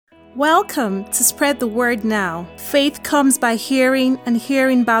Welcome to Spread the Word Now. Faith comes by hearing, and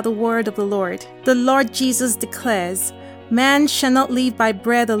hearing by the word of the Lord. The Lord Jesus declares, "Man shall not live by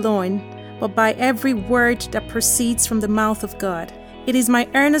bread alone, but by every word that proceeds from the mouth of God." It is my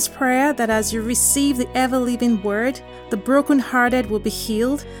earnest prayer that as you receive the ever-living word, the brokenhearted will be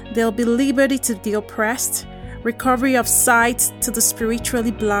healed, there will be liberty to the oppressed, recovery of sight to the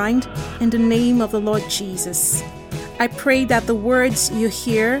spiritually blind, in the name of the Lord Jesus. I pray that the words you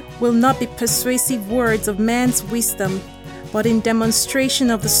hear will not be persuasive words of man's wisdom, but in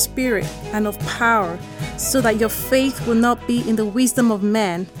demonstration of the Spirit and of power, so that your faith will not be in the wisdom of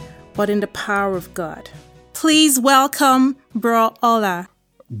man, but in the power of God. Please welcome Bro Ola.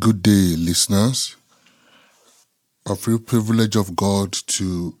 Good day, listeners. I feel privilege of God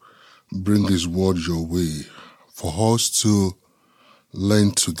to bring His word your way, for us to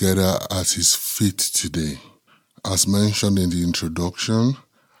learn together at His feet today. As mentioned in the introduction,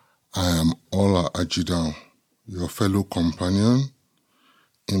 I am Ola Ajidan, your fellow companion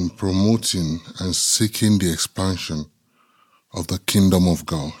in promoting and seeking the expansion of the kingdom of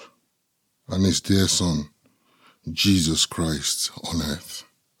God and His dear Son, Jesus Christ on earth.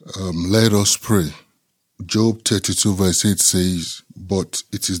 Let us pray. Job 32 verse 8 says, "But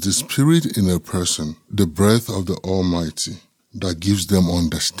it is the spirit in a person, the breath of the Almighty, that gives them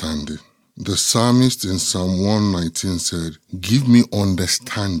understanding." The psalmist in Psalm 119 said, "Give me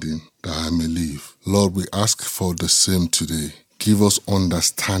understanding that I may live." Lord, we ask for the same today. Give us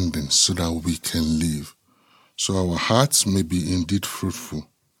understanding so that we can live, so our hearts may be indeed fruitful.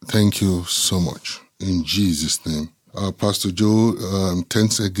 Thank you so much. In Jesus' name. Pastor Joe,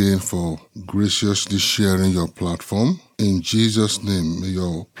 thanks again for graciously sharing your platform. In Jesus' name, may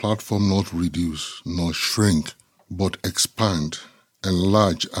your platform not reduce nor shrink, but expand,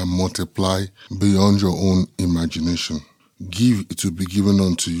 enlarge, and multiply beyond your own imagination. Give, it will be given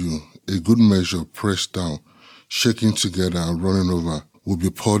unto you. A good measure, pressed down, shaking together, and running over, will be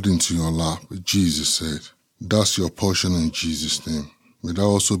poured into your lap, Jesus said. That's your portion in Jesus' name. May that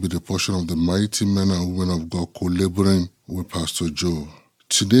also be the portion of the mighty men and women of God co-laboring with Pastor Joe.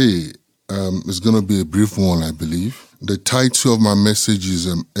 Today is going to be a brief one, I believe. The title of my message is,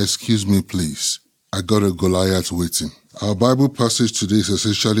 Excuse Me Please, I Got a Goliath Waiting. Our Bible passage today is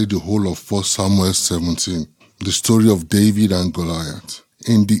essentially the whole of 1 Samuel 17, the story of David and Goliath.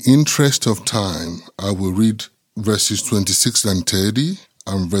 In the interest of time, I will read verses 26 and 30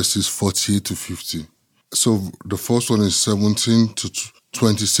 and verses 48 to 50. So the first one is 17 to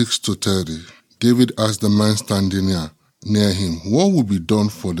 26 to 30. David asked the man standing near him, "What will be done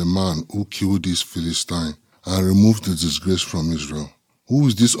for the man who killed this Philistine and removed the disgrace from Israel? Who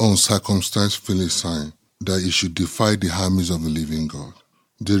is this uncircumcised Philistine that he should defy the armies of the living God?"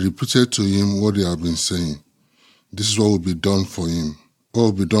 They repeated to him what they had been saying. This is what will be done for him. What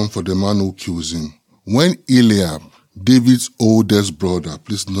will be done for the man who kills him? When Eliab, David's oldest brother,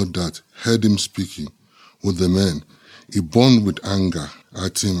 please note that, heard him speaking with the men, he burned with anger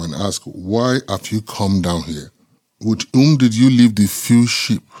at him and asked, "Why have you come down here? With whom did you leave the few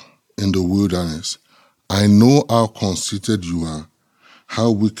sheep in the wilderness? I know how conceited you are,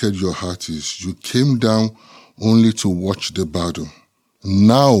 how wicked your heart is. You came down only to watch the battle.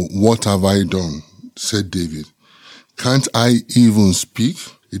 Now what have I done?" said David. "Can't I even speak?"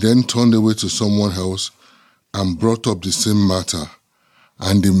 He then turned away to someone else and brought up the same matter,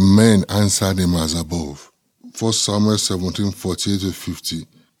 and the men answered him as above. 1 Samuel 17, 48 to 50.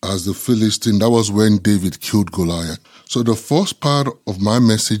 As the Philistine, that was when David killed Goliath. So the first part of my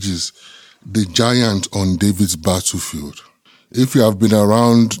message is the giant on David's battlefield. If you have been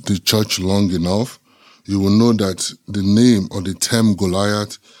around the church long enough, you will know that the name or the term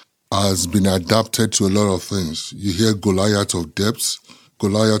Goliath has been adapted to a lot of things. You hear Goliath of depths,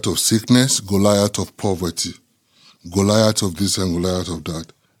 Goliath of sickness, Goliath of poverty, Goliath of this and Goliath of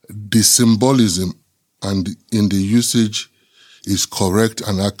that. The symbolism and in the usage is correct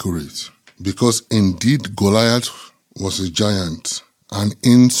and accurate, because indeed Goliath was a giant, an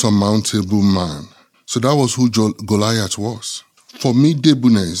insurmountable man. So that was who Goliath was.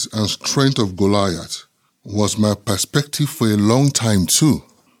 Formidableness and strength of Goliath was my perspective for a long time too.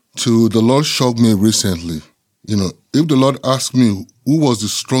 Till the Lord shocked me recently. If the Lord asked me who was the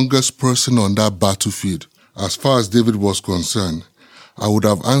strongest person on that battlefield, as far as David was concerned, I would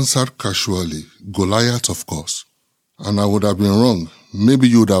have answered casually, Goliath, of course. And I would have been wrong. Maybe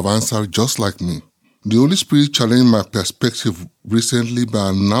you would have answered just like me. The Holy Spirit challenged my perspective recently by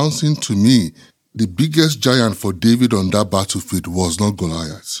announcing to me the biggest giant for David on that battlefield was not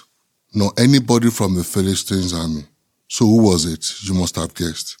Goliath, nor anybody from the Philistines' army. So who was it? You must have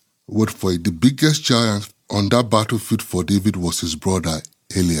guessed. Wait for it. The biggest giant on that battlefield for David was his brother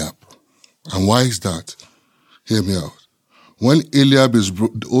Eliab. And why is that? Hear me out. When Eliab, his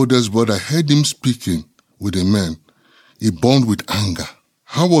oldest brother, heard him speaking with the men, he burned with anger.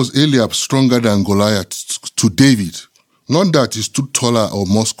 How was Eliab stronger than Goliath to David? Not that he stood taller or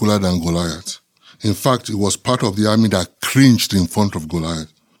muscular than Goliath. In fact, he was part of the army that cringed in front of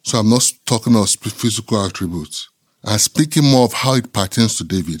Goliath. So I'm not talking of physical attributes. I'm speaking more of how it pertains to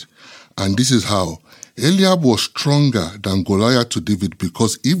David. And this is how. Eliab was stronger than Goliath to David,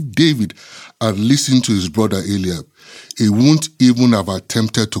 because if David had listened to his brother Eliab, he wouldn't even have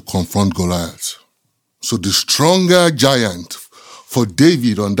attempted to confront Goliath. So the stronger giant for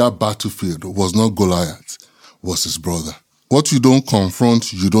David on that battlefield was not Goliath, was his brother. What you don't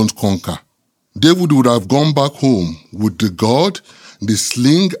confront, you don't conquer. David would have gone back home with the God, the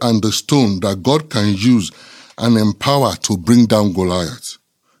sling, and the stone that God can use and empower to bring down Goliath.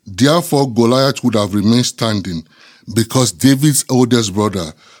 Therefore, Goliath would have remained standing because David's oldest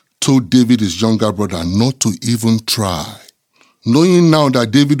brother told David, his younger brother, not to even try. Knowing now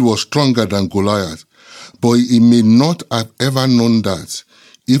that David was stronger than Goliath, but he may not have ever known that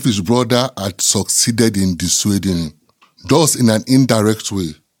if his brother had succeeded in dissuading him. Thus, in an indirect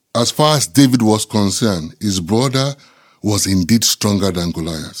way, as far as David was concerned, his brother was indeed stronger than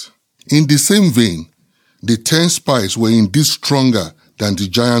Goliath. In the same vein, the 10 spies were indeed stronger than the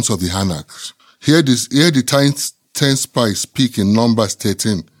giants of the Anaks. Hear the 10 spies speak in Numbers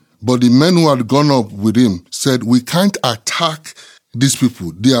 13. But the men who had gone up with him said, "We can't attack these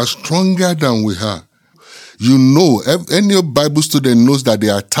people. They are stronger than we are." You know, any Bible student knows that they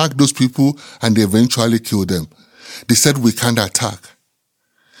attacked those people and they eventually killed them. They said, "We can't attack."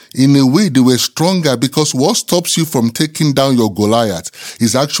 In a way, they were stronger because what stops you from taking down your Goliath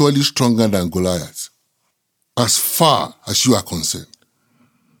is actually stronger than Goliath, as far as you are concerned.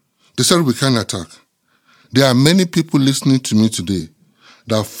 They said, "We can't attack." There are many people listening to me today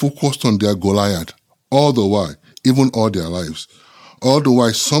that are focused on their Goliath all the while, even all their lives. All the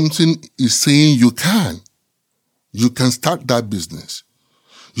while, something is saying you can. You can start that business.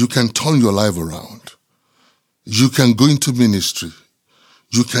 You can turn your life around. You can go into ministry.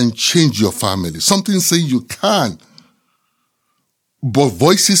 You can change your family. Something saying you can. But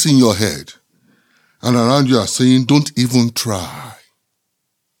voices in your head and around you are saying, don't even try.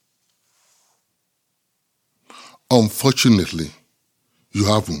 Unfortunately, you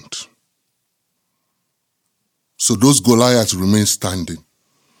haven't. So those Goliaths remain standing,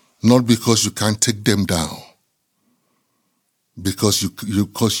 not because you can't take them down, because you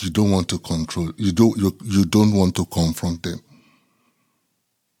don't want to control, you don't want to confront them.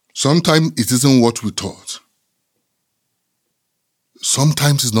 Sometimes it isn't what we thought.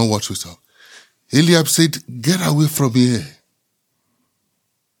 Sometimes it's not what we thought. Eliab said, "Get away from here."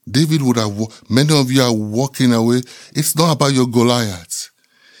 David would have, many of you are walking away. It's not about your Goliath.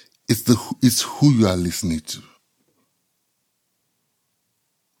 It's who you are listening to.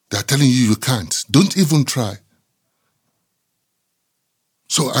 They're telling you you can't. Don't even try.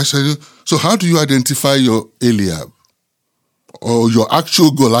 So I said, so how do you identify your Eliab or your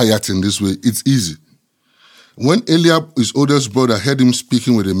actual Goliath in this way? It's easy. When Eliab, his oldest brother, heard him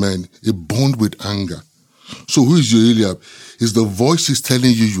speaking with the men, he burned with anger. So who is your Eliab? It's the voice is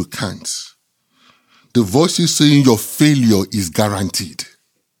telling you you can't. The voice is saying your failure is guaranteed.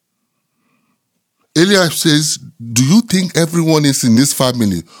 Eliab says, "Do you think everyone is in this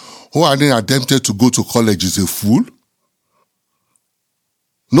family who hadn't attempted to go to college is a fool?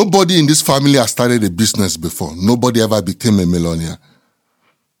 Nobody in this family has started a business before. Nobody ever became a millionaire.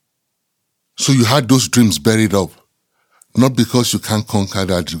 So you had those dreams buried up, not because you can't conquer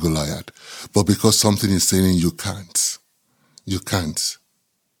that Goliath, but because something is saying you can't. You can't.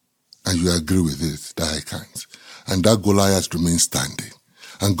 And you agree with it, that I can't. And that Goliath remains standing.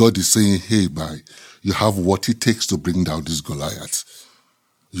 And God is saying, hey, you have what it takes to bring down this Goliath.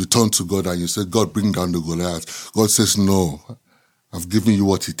 You turn to God and you say, God, bring down the Goliath. God says, no, I've given you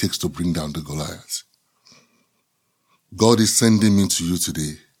what it takes to bring down the Goliath. God is sending me to you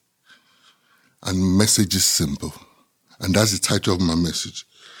today. And message is simple. And that's the title of my message.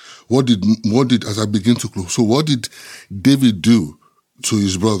 What did, as I begin to close, so what did David do to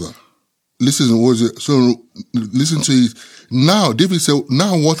his brother? Listen to it. Now, David said,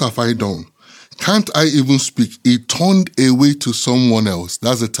 now what have I done? Can't I even speak? He turned away to someone else.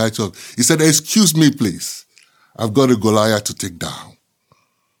 That's the title. He said, excuse me, please. I've got a Goliath to take down.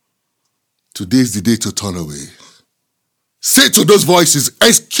 Today is the day to turn away. Say to those voices,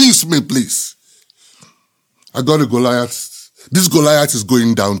 excuse me, please. I got a Goliath. This Goliath is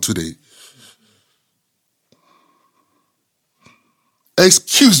going down today.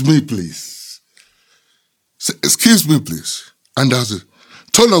 Excuse me, please. Say, excuse me, please. And that's it.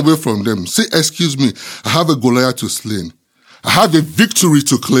 Turn away from them. Say, excuse me, I have a Goliath to slay. I have a victory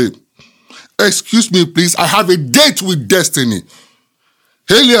to claim. Excuse me, please, I have a date with destiny.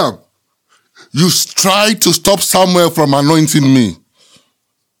 Eliab, you tried to stop Samuel from anointing me.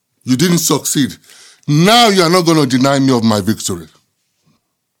 You didn't succeed. Now you are not going to deny me of my victory.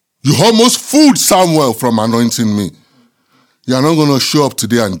 You almost fooled Samuel from anointing me. You are not going to show up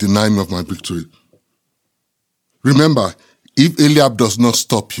today and deny me of my victory. Remember, if Eliab does not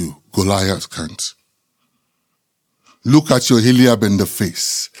stop you, Goliath can't. Look at your Eliab in the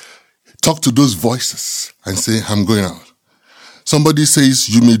face. Talk to those voices and say, I'm going out. Somebody says,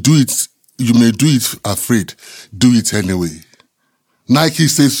 you may do it afraid. Do it anyway. Nike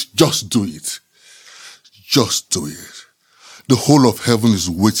says, just do it. Just do it. The whole of heaven is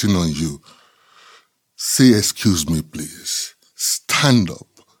waiting on you. Say, excuse me, please. Stand up.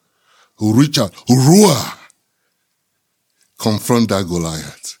 Reach out. Roar. Confront that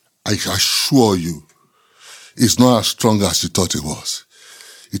Goliath. I assure you, it's not as strong as you thought it was.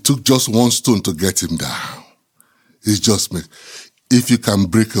 It took just one stone to get him down. It's just me. If you can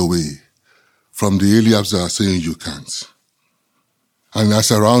break away from the Eliabs that are saying you can't. And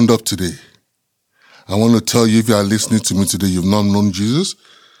as I round up today, I want to tell you, if you are listening to me today, you've not known Jesus,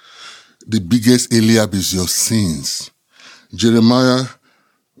 the biggest Eliab is your sins. Jeremiah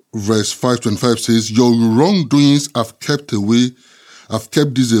verse 5:25 says, your wrongdoings have kept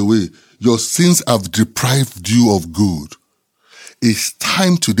this away. Your sins have deprived you of good. It's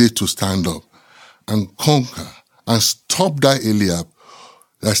time today to stand up and conquer and stop that Eliab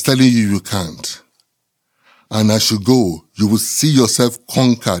that's telling you can't. And as you go, you will see yourself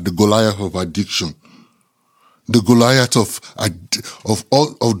conquer the Goliath of addiction, the Goliath of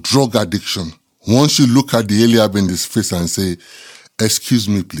drug addiction. Once you look at the Eliab in his face and say, excuse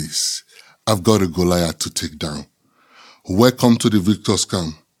me, please, I've got a Goliath to take down. Welcome to the Victor's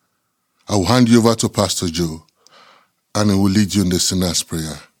Camp. I will hand you over to Pastor Joe, and he will lead you in the sinner's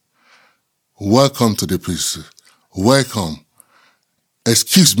prayer. Welcome to the priesthood. Welcome.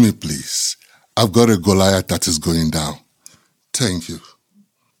 Excuse me, please. I've got a Goliath that is going down. Thank you.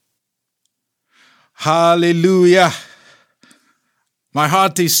 Hallelujah. My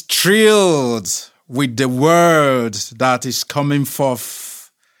heart is thrilled with the word that is coming forth.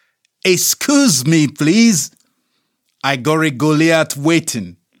 Excuse me, please. I got a Goliath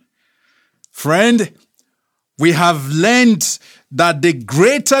waiting. Friend, we have learned that the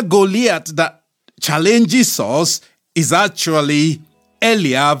greater Goliath that challenges us is actually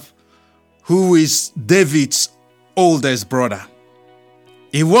Eliab, who is David's oldest brother.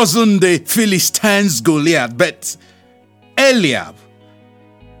 It wasn't the Philistines' Goliath, but Eliab,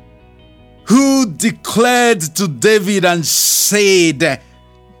 who declared to David and said,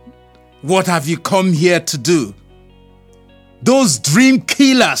 what have you come here to do? Those dream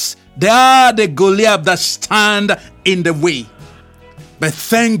killers, they are the Goliath that stand in the way. But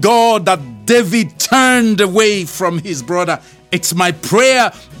thank God that David turned away from his brother. It's my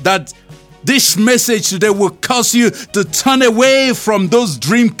prayer that this message today will cause you to turn away from those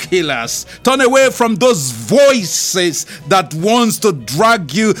dream killers. Turn away from those voices that wants to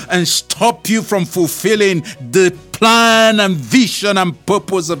drag you and stop you from fulfilling the plan and vision and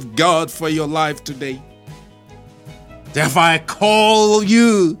purpose of God for your life today. Therefore, I call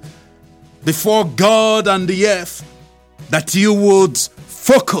you before God and the earth that you would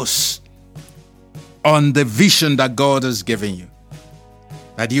focus on the vision that God has given you.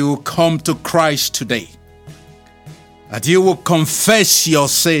 That you will come to Christ today. That you will confess your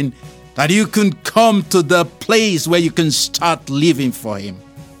sin. That you can come to the place where you can start living for Him.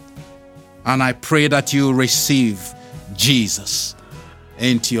 And I pray that you receive Jesus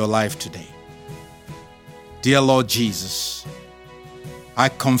into your life today. Dear Lord Jesus, I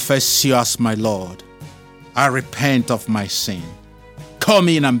confess you as my Lord. I repent of my sin. Come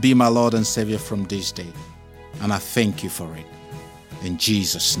in and be my Lord and Savior from this day. And I thank you for it. In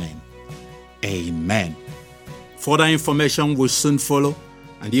Jesus' name, amen. Further information will soon follow,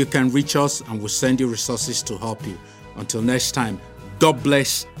 and you can reach us and we'll send you resources to help you. Until next time, God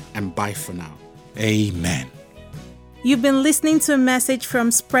bless and bye for now. Amen. You've been listening to a message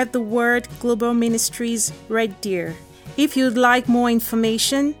from Spread the Word Global Ministries, Red Deer. If you'd like more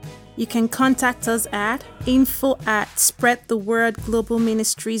information, you can contact us at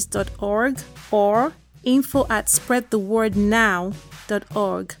info@spreadthewordglobalministries.org or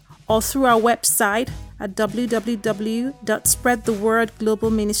info@spreadthewordnow.org or through our website at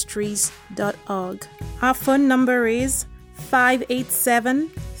www.spreadthewordglobalministries.org. Our phone number is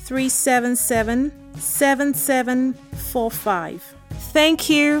 587-377-7745. Thank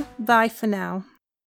you. Bye for now.